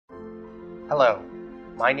Hello,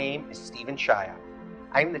 my name is Stephen Shaya.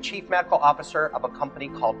 I am the Chief Medical Officer of a company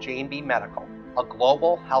called J&B Medical, a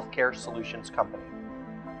global healthcare solutions company.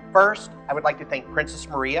 First, I would like to thank Princess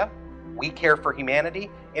Maria, We Care for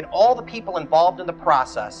Humanity, and all the people involved in the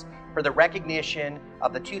process for the recognition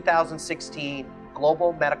of the 2016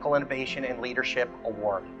 Global Medical Innovation and Leadership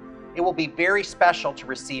Award. It will be very special to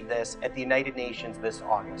receive this at the United Nations this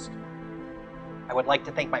August. I would like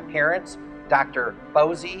to thank my parents, Dr.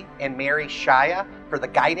 Bozy and Mary Shaya, for the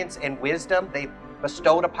guidance and wisdom they've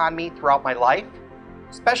bestowed upon me throughout my life.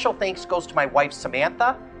 Special thanks goes to my wife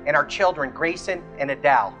Samantha and our children Grayson and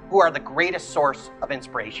Adele, who are the greatest source of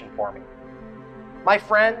inspiration for me. My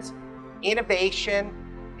friends, innovation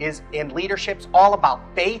and leadership's all about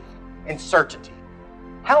faith and certainty.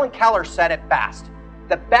 Helen Keller said it best: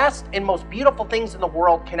 the best and most beautiful things in the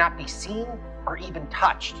world cannot be seen or even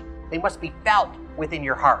touched. They must be felt within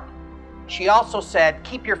your heart. She also said,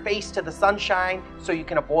 keep your face to the sunshine so you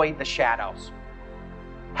can avoid the shadows.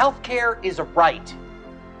 Healthcare is a right.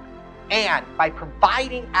 And by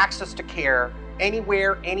providing access to care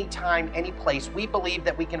anywhere, anytime, any place, we believe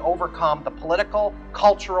that we can overcome the political,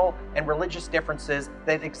 cultural, and religious differences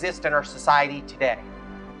that exist in our society today.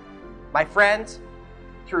 My friends,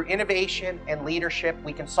 through innovation and leadership,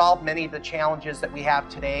 we can solve many of the challenges that we have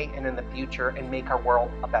today and in the future and make our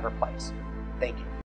world a better place. Thank you.